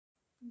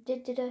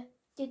Hello.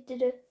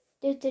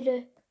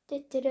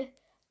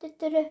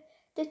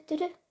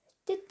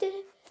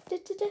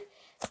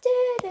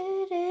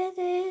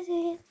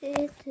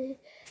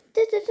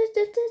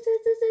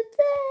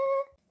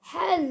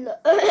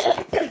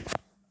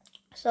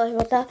 Sorry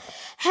about that.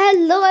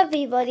 Hello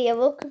everybody and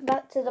welcome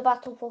back to the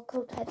Battle for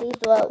Teddy's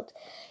World.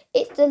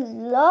 It's the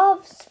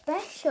love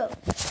special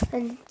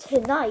and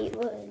tonight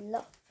we're in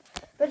love.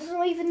 But it's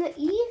not even the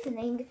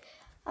evening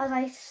as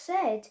I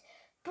said.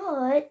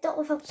 But not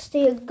without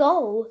staying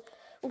goal.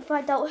 We'll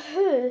find out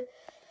who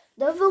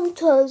the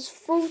voters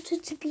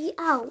voted to be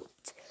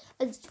out.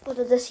 And one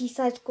of the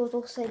Seaside Squad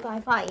will say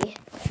bye-bye.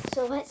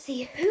 So let's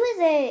see, who is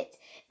it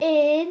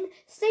in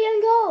Stay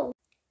and Go?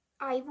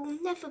 I will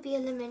never be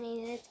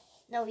eliminated.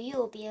 No,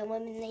 you'll be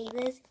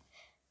eliminated.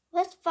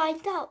 Let's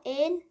find out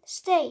in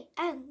Stay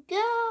and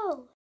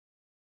Go.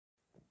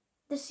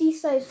 The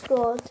Seaside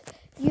Squad,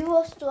 you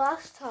lost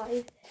last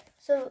time.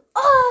 So,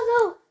 oh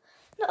no,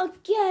 not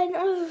again.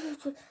 I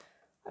don't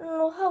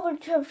know how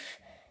much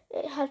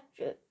it has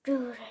to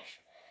do this.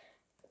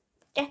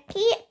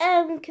 Jackie,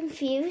 I'm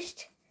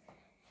confused.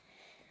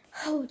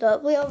 Hold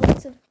up, we are having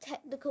some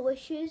technical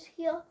issues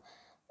here.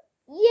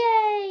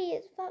 Yay,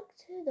 it's back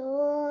to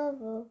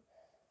normal.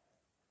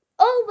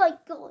 Oh my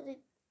god,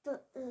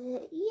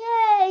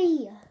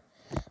 yay!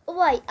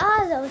 Alright,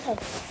 okay.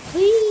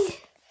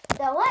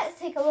 Now let's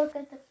take a look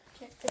at the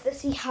projector to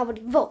see how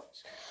many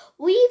votes.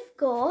 We've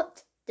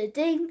got,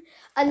 11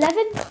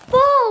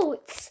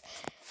 votes!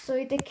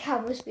 Sorry, the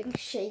camera's being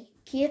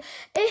shaky.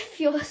 If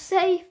you're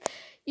safe,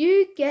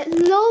 you get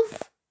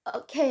love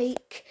a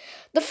cake.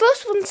 The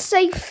first one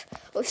safe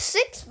with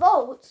 6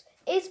 votes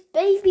is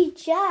Baby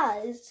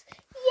Jazz.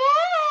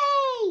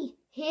 Yay!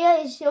 Here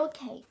is your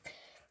cake.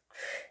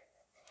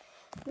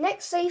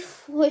 Next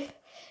safe with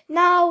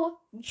now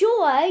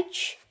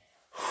George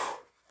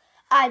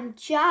and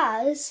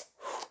Jazz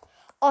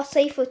are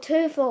safe for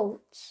 2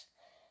 votes.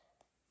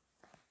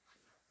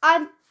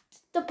 And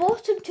the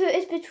bottom 2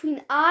 is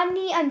between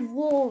Annie and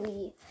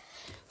Rory.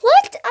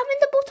 What? I'm in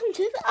the bottom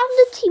 2, but I'm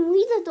the team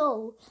leader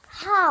though.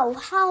 How?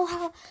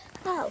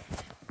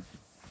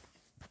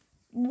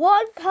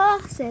 One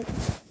person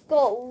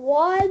got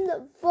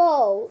 1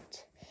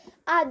 vote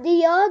and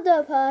the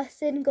other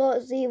person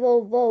got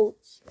 0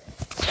 votes.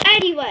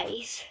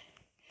 Anyways,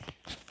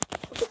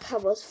 the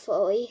camera's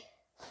fully.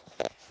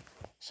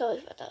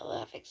 Sorry for that, we're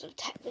having some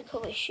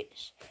technical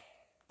issues.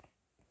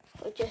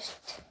 We'll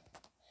just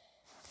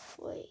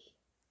wait.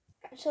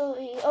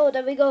 Sorry. Oh,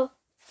 there we go.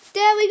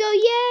 There we go,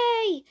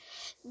 yay!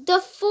 The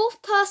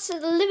 4th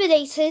person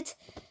eliminated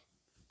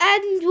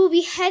and we'll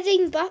be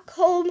heading back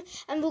home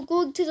and we're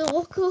going to the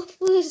locker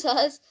of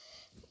losers.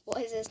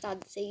 What is this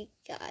Nancy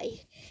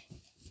guy?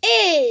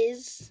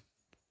 Is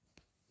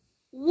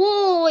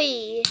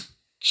Roy.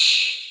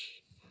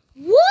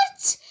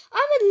 What?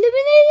 I'm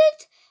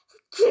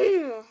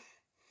eliminated?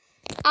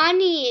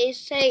 Annie is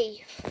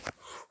safe.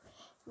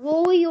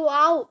 Roy, you're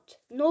out.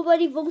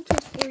 Nobody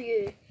voted for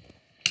you.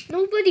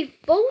 Nobody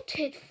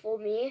voted for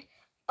me.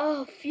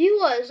 Oh,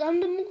 viewers, I'm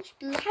the most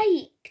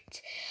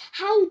liked.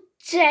 How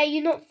dare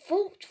you not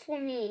vote for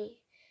me?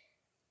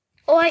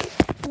 Alright,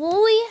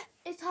 Roy,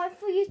 it's time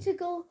for you to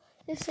go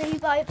to say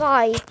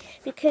bye-bye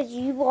because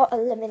you are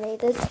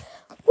eliminated.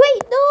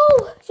 Wait,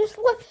 no! Just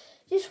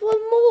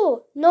one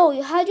more. No,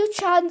 you had your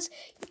chance.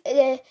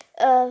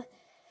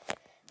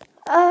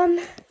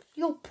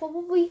 You'll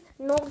probably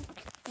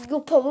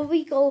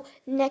go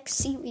next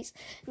series.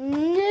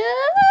 No!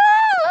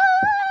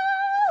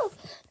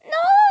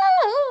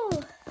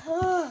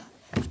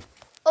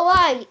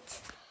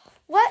 Alright,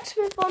 let's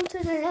move on to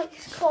the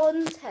next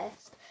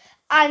contest.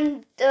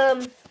 And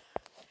the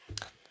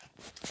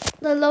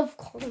love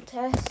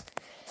contest.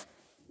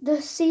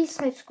 The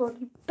Seaside Squad,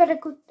 you better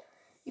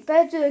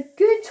do a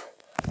good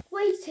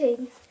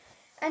waiting.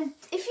 And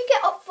if you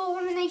get up for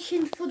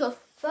elimination for the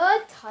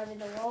 3rd time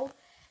in a row,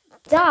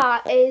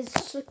 that is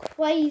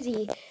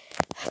crazy.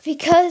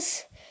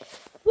 Because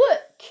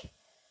look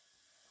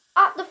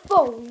at the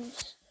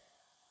phones.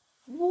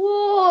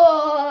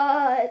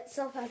 What's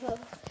up, Pepper?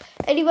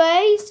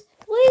 Anyways,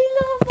 we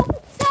love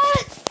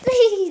contest,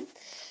 please.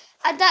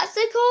 And that's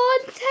the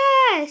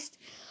contest.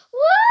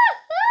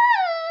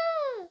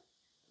 Woohoo!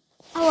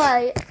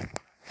 Alright.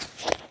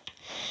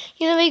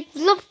 You're gonna make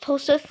love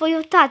posters for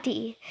your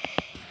daddy.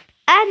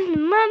 And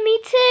mummy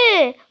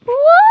too.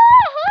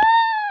 Woohoo!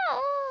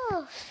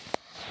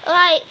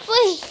 Alright,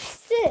 3,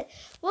 2,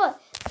 1,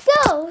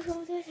 go!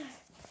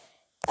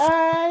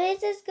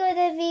 This is going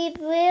to be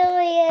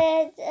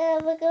brilliant.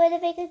 We're going to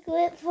make a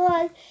good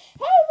one.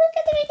 Hey, we're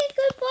going to make a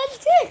good one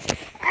too.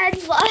 And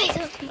why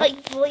does my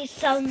voice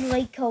sound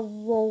like a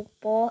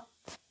robot?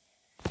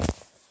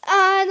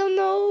 I don't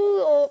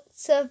know,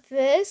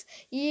 Octopus.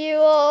 You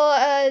are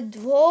a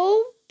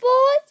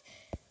robot?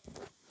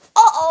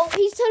 Uh-oh,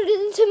 he's turned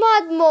into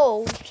mad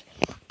mode.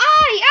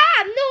 I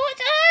am not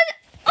a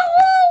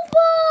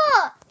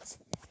robot!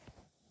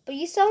 But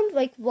you sound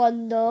like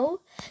one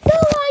though. No,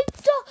 I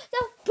don't. No,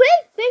 wait.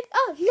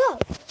 Oh, no.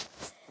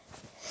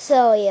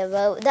 Sorry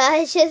about that.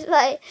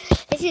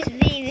 It's It's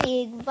just me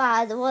being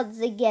bad once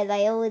again.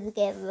 I always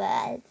get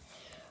mad.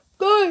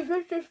 Guys,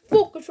 let's just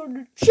focus on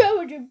the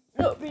challenge and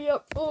not be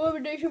up for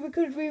elimination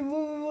because we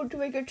want to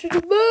make it to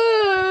the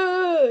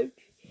match.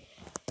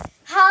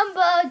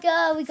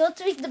 Hamburger, we got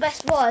to make the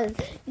best one.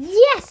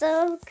 Yes,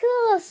 of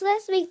course.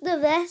 Let's make the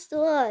best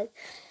one.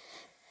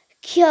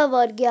 Come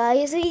on,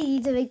 guys. We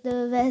need to make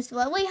the best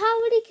one. Wait,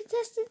 how many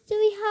contestants do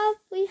we have?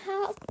 We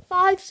have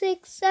 5,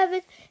 6,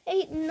 7,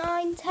 8,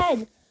 9,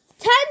 10.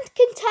 10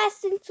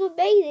 contestants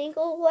remaining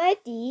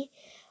already.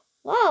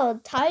 Wow,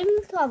 time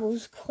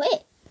travels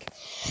quick.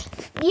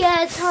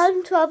 Yeah,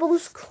 time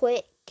travels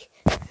quick.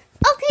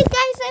 Okay,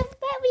 guys, I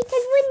bet we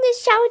can win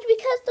this challenge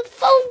because the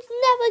phones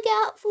never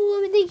get up for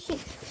elimination.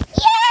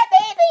 Yeah,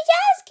 Baby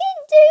Jazz can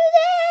do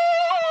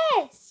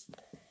this!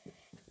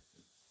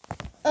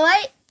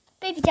 Alright,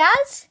 Baby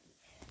Jazz?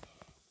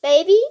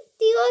 Baby,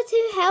 do you want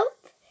to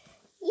help?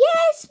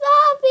 Yes,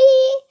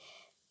 Bobby!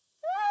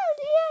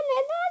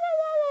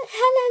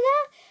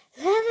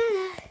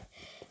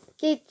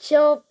 Good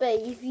job,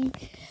 baby.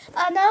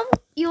 And now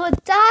you're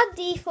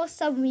daddy for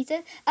some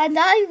reason, and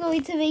I'm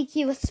going to make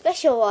you a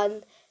special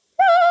one.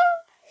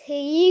 Here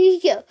you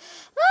go.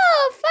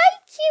 Oh,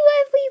 thank you,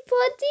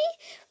 everybody.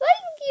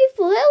 Thank you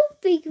for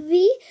helping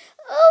me.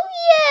 Oh,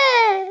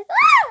 yeah.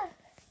 Ah!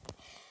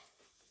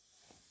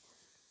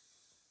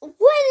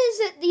 When is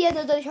it the end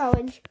of the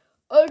challenge?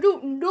 I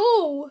don't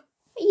know.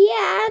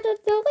 Yeah, I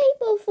don't know,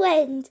 my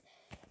friend.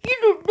 You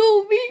don't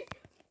know me.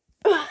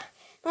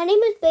 My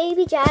name is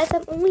Baby Jazz.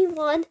 I'm only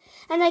one,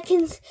 and I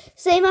can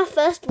say my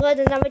first word,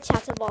 and I'm a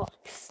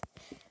chatterbox.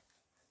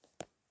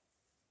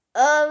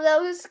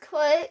 That was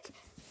quick.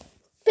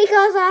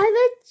 Because I'm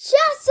a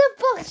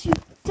chatterbox, you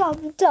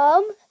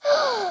dum-dum.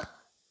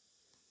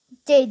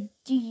 Did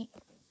you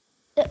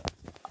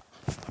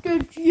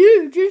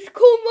just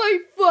call my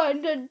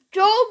friend a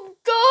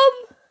dum-dum?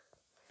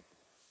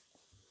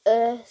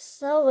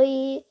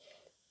 Sorry.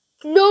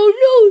 No,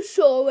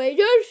 sorry.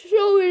 That's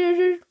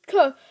sorry.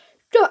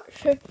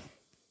 That's it.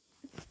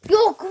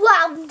 You're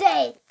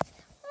grounded.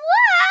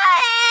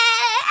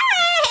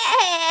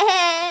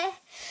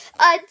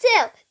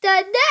 Until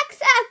the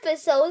next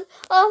episode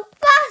of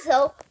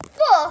Battle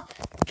for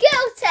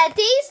Girl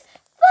Teddies.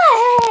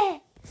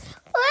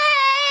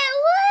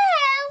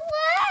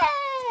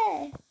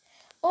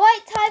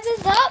 Alright, time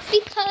is up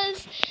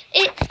because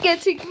it's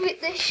getting,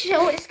 the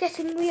show is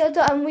getting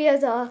weirder and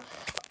weirder.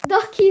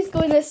 Ducky's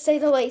going to say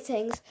the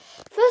ratings.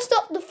 First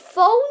up, the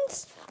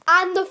phones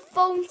and the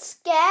phone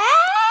scared.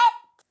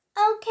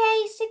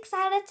 Okay, 6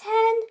 out of 10.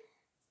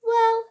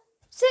 Well,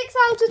 6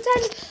 out of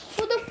 10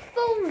 for the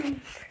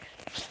phones.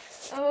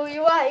 Oh,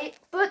 you're right.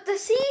 But the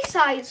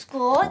Seaside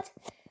scored.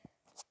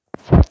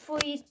 For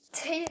you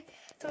to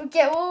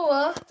get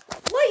over.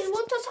 Wait, you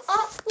want us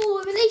up for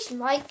elimination,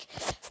 Mike?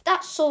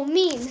 That's so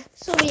mean.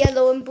 So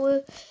yellow and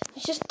blue.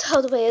 It's just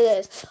tell the way it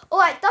is.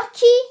 Alright,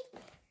 Ducky.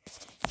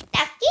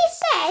 Ducky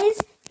says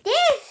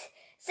this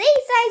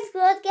Seaside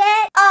squad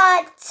get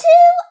a 2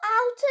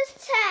 out of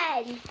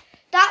 10.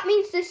 That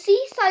means the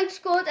Seaside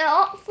squad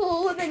are up for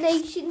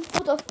elimination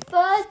for the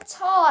 3rd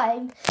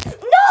time.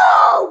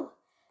 No!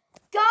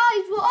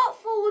 Guys, we're up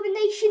for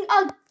elimination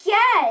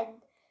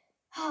again.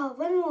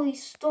 When will we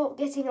stop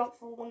getting up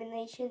for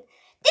elimination?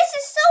 This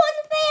is so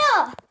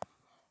unfair.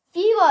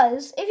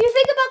 Viewers, if you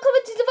think about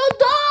coming to the vote,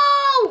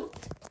 don't!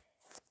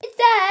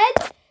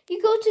 Instead, you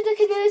go to the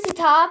community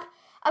tab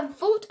and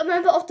vote a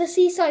member of the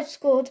Seaside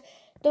squad,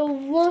 the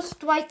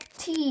worst ranked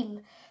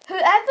team.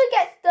 Whoever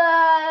gets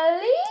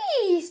the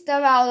least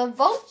amount of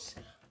votes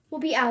will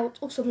be out.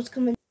 Oh, someone's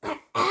coming.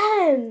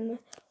 Wed,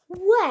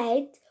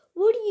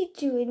 what are you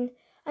doing?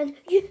 And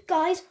you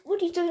guys,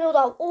 what are you doing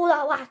all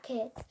that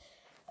racket?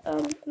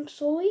 I'm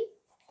sorry.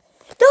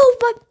 No,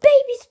 my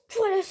baby's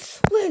trying to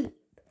sleep.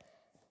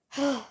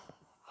 Oh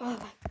my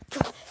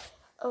god.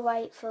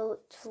 Alright, for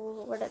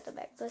one of the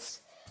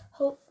members.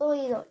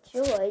 Hopefully not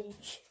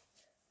George.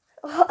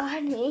 Or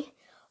Annie.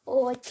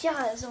 Or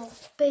Jazz. Or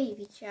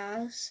Baby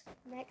Jazz.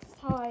 Next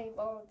time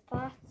on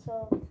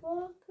Battle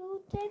for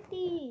Cool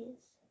Teddies.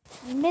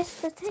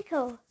 Mr.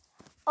 Tickle.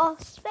 Our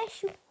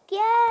special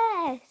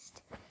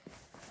guest.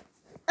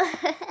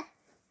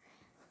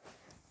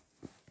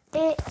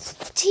 It's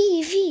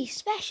TV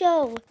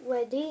special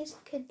where these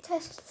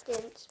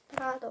contestants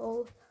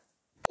battle.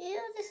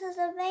 Ew, this is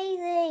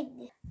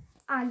amazing.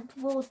 And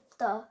will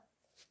the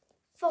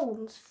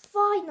phones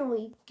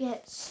finally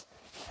gets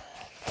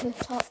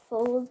put up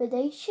for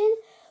elimination?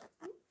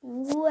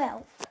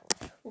 Well,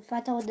 we'll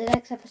find out in the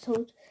next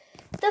episode.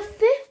 The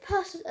 5th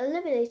person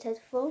eliminated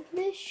from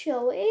this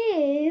show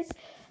is